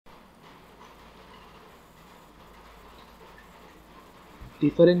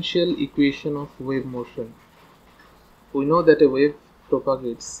Differential equation of wave motion. We know that a wave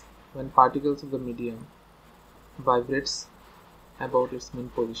propagates when particles of the medium vibrates about its mean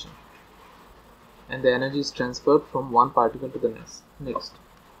position and the energy is transferred from one particle to the next.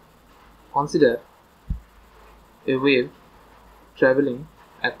 Consider a wave traveling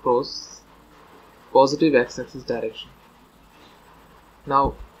across positive x-axis direction.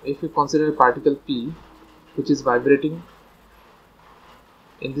 Now if we consider a particle P which is vibrating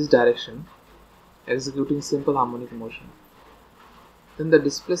in this direction, executing simple harmonic motion, then the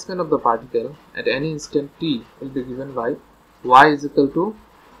displacement of the particle at any instant t will be given by y is equal to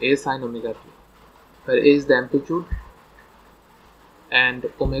a sin omega t, where a is the amplitude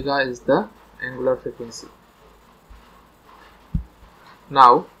and omega is the angular frequency.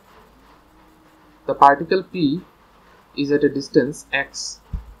 Now the particle P is at a distance x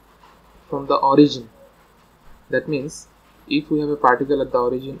from the origin. That means if we have a particle at the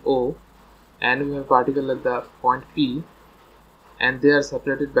origin O and we have a particle at the point P and they are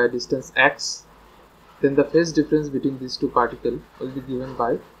separated by distance x, then the phase difference between these two particles will be given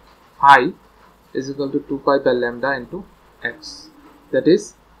by phi is equal to 2 pi by lambda into x. That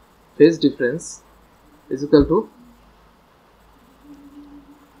is, phase difference is equal to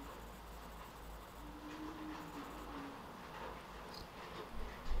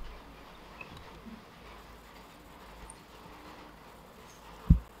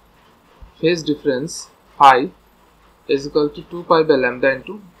phase difference phi is equal to 2 pi by lambda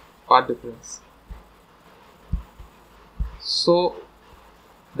into path difference. So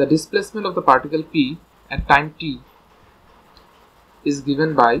the displacement of the particle P at time t is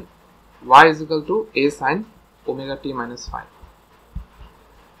given by y is equal to a sin omega t minus phi.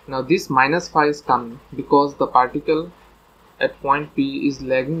 Now this minus phi is coming because the particle at point P is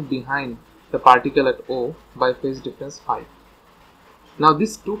lagging behind the particle at O by phase difference phi. Now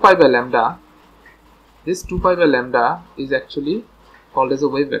this 2 pi by lambda, is actually called as a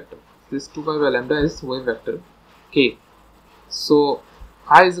wave vector. This 2 pi by lambda is wave vector k. So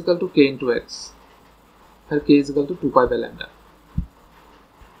I is equal to k into x, where k is equal to 2 pi by lambda.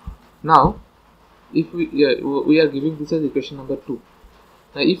 Now if we are giving this as equation number 2.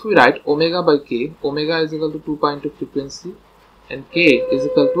 Now if we write omega by k, omega is equal to 2 pi into frequency and k is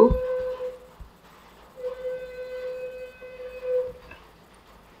equal to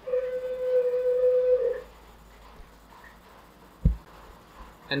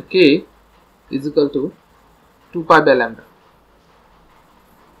k is equal to 2 pi by lambda.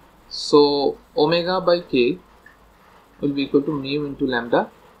 So omega by k will be equal to nu into lambda,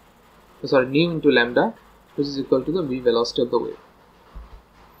 which is equal to the v velocity of the wave.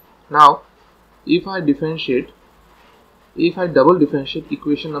 Now if I double differentiate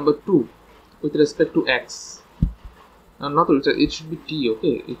equation number 2 with respect to x, now it should be t,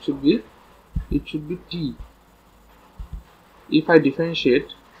 okay, it should be t. If I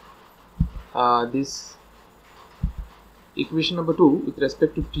differentiate this equation number 2 with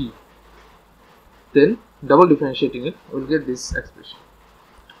respect to t, then double differentiating it, we will get this expression.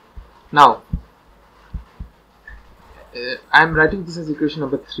 Now I am writing this as equation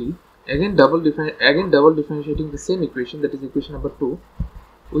number 3. Again double differentiating the same equation, that is equation number 2,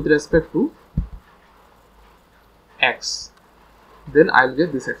 with respect to x, then I will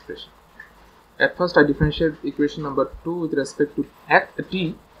get this expression. At first I differentiate equation number 2 with respect to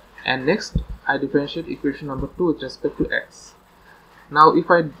t, and next I differentiate equation number 2 with respect to x. Now if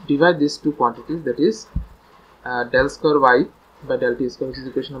I divide these two quantities, that is del square y by del t square, which is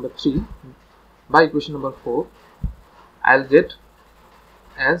equation number 3, by equation number 4, I'll get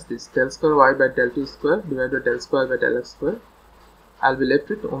as this del square y by del t square divided by del square by del x square. I'll be left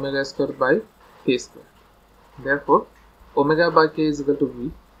with omega square by k square. Therefore omega by k is equal to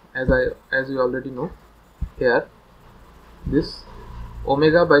v, as we already know here. This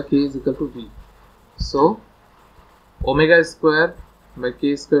omega by k is equal to v. So omega square by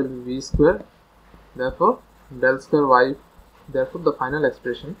k square will be v square. Therefore del square y, therefore the final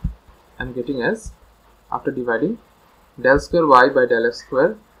expression I am getting as, after dividing, del square y by del x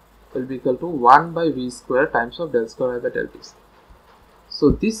square will be equal to 1 by v square times of del square y by del t square. So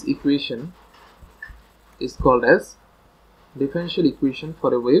this equation is called as differential equation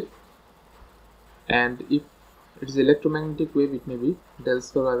for a wave, and if it is electromagnetic wave, it may be del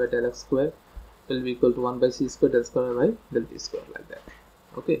square y by del x square will be equal to 1 by c square del square y by del t square, like that.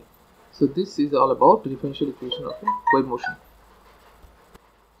 Okay, so this is all about differential equation of a wave motion.